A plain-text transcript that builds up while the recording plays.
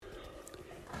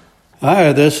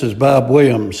Hi, this is Bob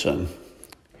Williamson.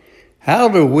 How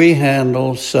do we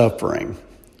handle suffering?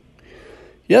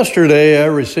 Yesterday, I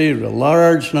received a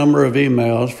large number of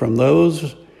emails from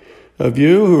those of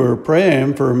you who are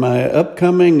praying for my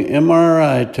upcoming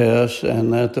MRI test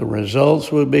and that the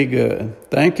results would be good.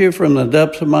 Thank you from the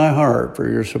depths of my heart for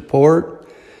your support,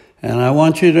 and I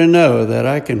want you to know that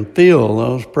I can feel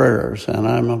those prayers, and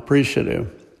I'm appreciative.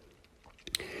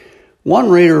 One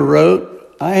reader wrote,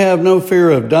 "I have no fear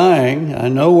of dying. I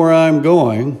know where I'm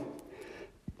going.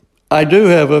 I do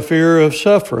have a fear of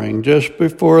suffering just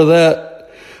before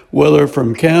that, whether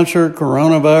from cancer,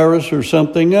 coronavirus, or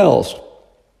something else."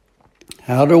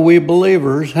 How do we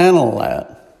believers handle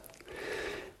that?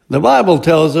 The Bible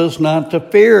tells us not to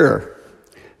fear,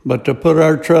 but to put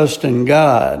our trust in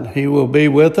God. He will be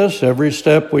with us every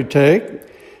step we take,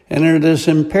 and it is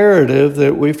imperative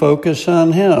that we focus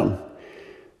on Him.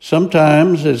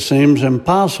 Sometimes it seems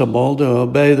impossible to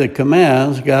obey the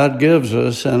commands God gives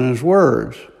us in His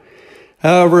words.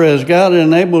 However, as God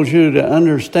enables you to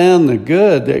understand the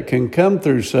good that can come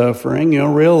through suffering, you'll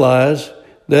realize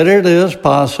that it is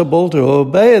possible to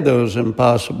obey those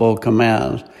impossible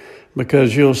commands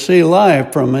because you'll see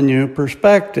life from a new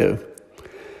perspective.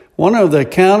 One of the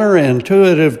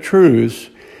counterintuitive truths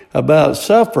about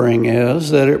suffering is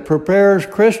that it prepares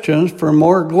Christians for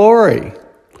more glory.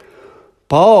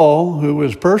 Paul, who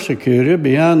was persecuted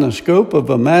beyond the scope of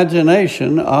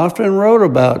imagination, often wrote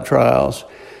about trials.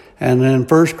 And in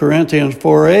 1 Corinthians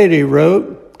 4:8 he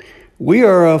wrote, "We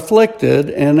are afflicted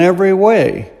in every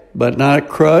way, but not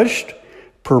crushed,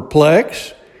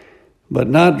 perplexed, but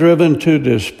not driven to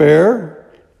despair,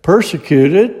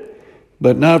 persecuted,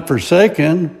 but not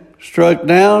forsaken, struck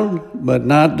down, but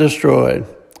not destroyed."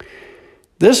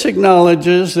 This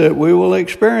acknowledges that we will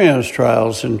experience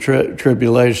trials and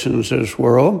tribulations in this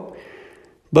world,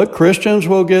 but Christians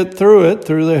will get through it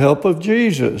through the help of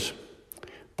Jesus.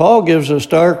 Paul gives a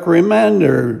stark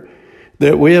reminder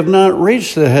that we have not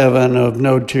reached the heaven of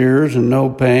no tears and no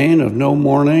pain, of no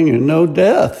mourning and no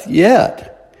death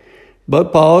yet.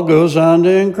 But Paul goes on to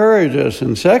encourage us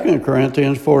in 2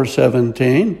 Corinthians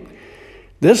 4:17,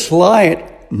 this light,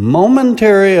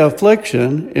 momentary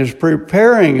affliction is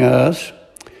preparing us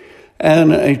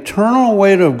an eternal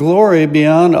weight of glory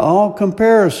beyond all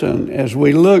comparison as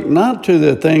we look not to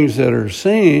the things that are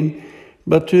seen,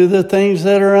 but to the things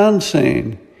that are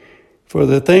unseen. For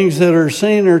the things that are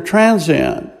seen are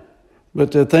transient, but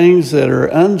the things that are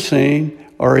unseen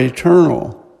are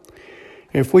eternal.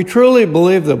 If we truly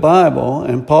believe the Bible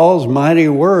and Paul's mighty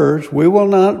words, we will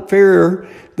not fear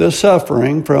the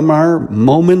suffering from our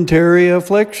momentary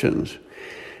afflictions.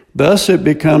 Thus, it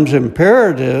becomes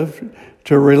imperative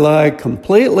to rely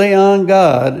completely on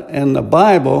God and the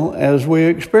Bible as we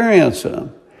experience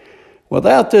them.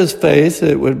 Without this faith,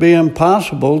 it would be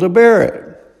impossible to bear it.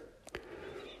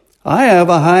 I have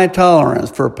a high tolerance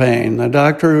for pain. The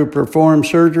doctor who performed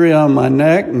surgery on my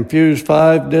neck and fused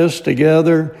 5 discs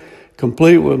together,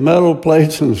 complete with metal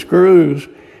plates and screws,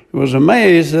 was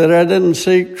amazed that I didn't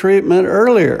seek treatment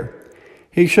earlier.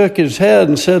 He shook his head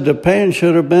and said the pain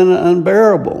should have been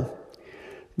unbearable.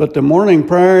 But the morning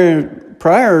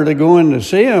prior to going to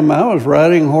see him, I was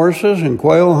riding horses and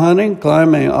quail hunting,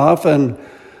 climbing off and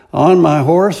on my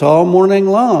horse all morning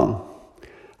long.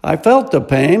 I felt the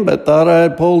pain, but thought I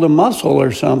had pulled a muscle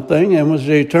or something and was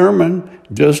determined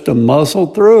just to muscle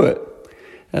through it.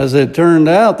 As it turned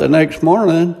out, the next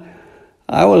morning,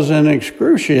 I was in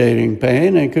excruciating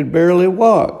pain and could barely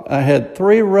walk. I had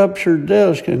 3 ruptured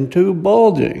discs and 2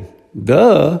 bulging.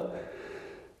 Duh!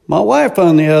 My wife,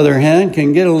 on the other hand,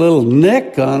 can get a little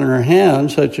nick on her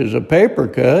hand, such as a paper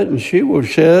cut, and she will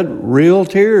shed real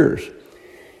tears.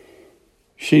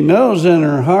 She knows in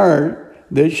her heart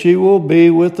that she will be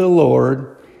with the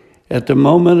Lord at the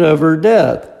moment of her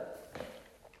death.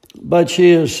 But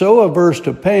she is so averse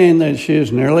to pain that she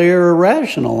is nearly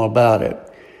irrational about it.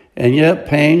 And yet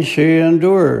pain she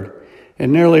endured. It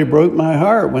nearly broke my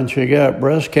heart when she got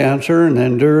breast cancer and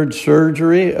endured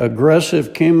surgery,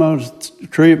 aggressive chemo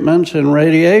treatments, and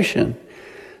radiation.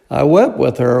 I wept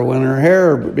with her when her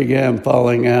hair began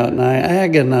falling out, and I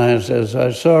agonized as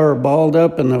I saw her balled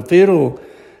up in the fetal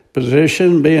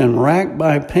position, being racked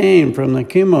by pain from the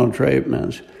chemo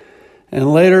treatments,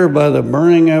 and later by the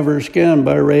burning of her skin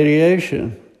by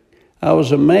radiation. I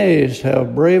was amazed how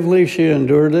bravely she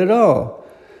endured it all,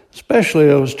 especially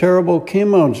those terrible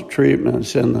chemo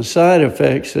treatments and the side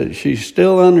effects that she's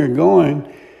still undergoing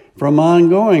from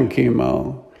ongoing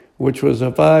chemo, which was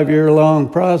a 5-year-long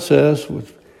process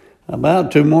with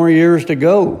about 2 more years to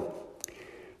go.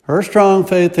 Her strong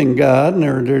faith in God and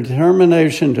her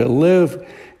determination to live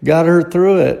got her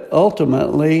through it.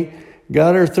 Ultimately,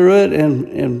 got her through it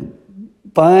in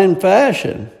fine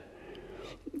fashion.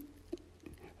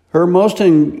 Her most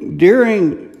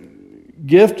endearing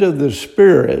gift of the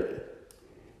Spirit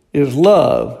is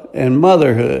love and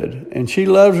motherhood, and she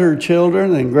loves her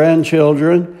children and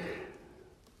grandchildren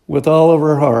with all of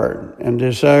her heart and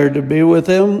desired to be with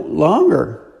them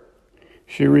longer.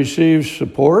 She receives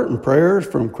support and prayers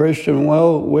from Christian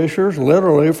well-wishers,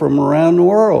 literally from around the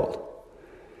world.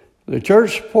 The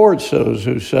church supports those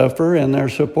who suffer, and their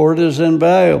support is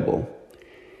invaluable.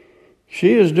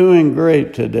 She is doing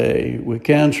great today with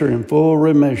cancer in full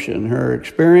remission. Her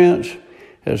experience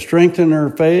has strengthened her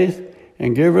faith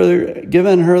and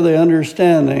given her the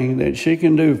understanding that she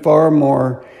can do far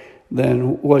more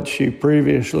than what she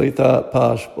previously thought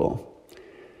possible.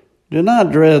 Do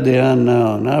not dread the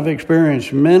unknown. I've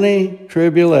experienced many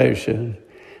tribulations,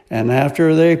 and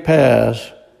after they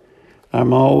pass,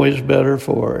 I'm always better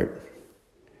for it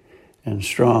and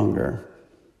stronger.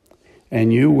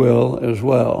 And you will as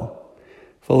well.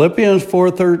 Philippians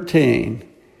 4:13,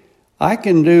 I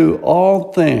can do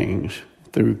all things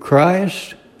through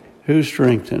Christ who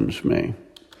strengthens me.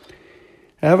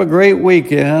 Have a great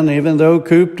weekend, even though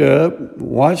cooped up.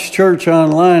 Watch church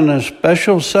online on a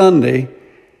special Sunday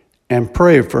and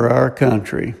pray for our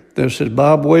country. This is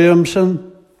Bob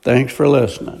Williamson. Thanks for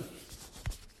listening.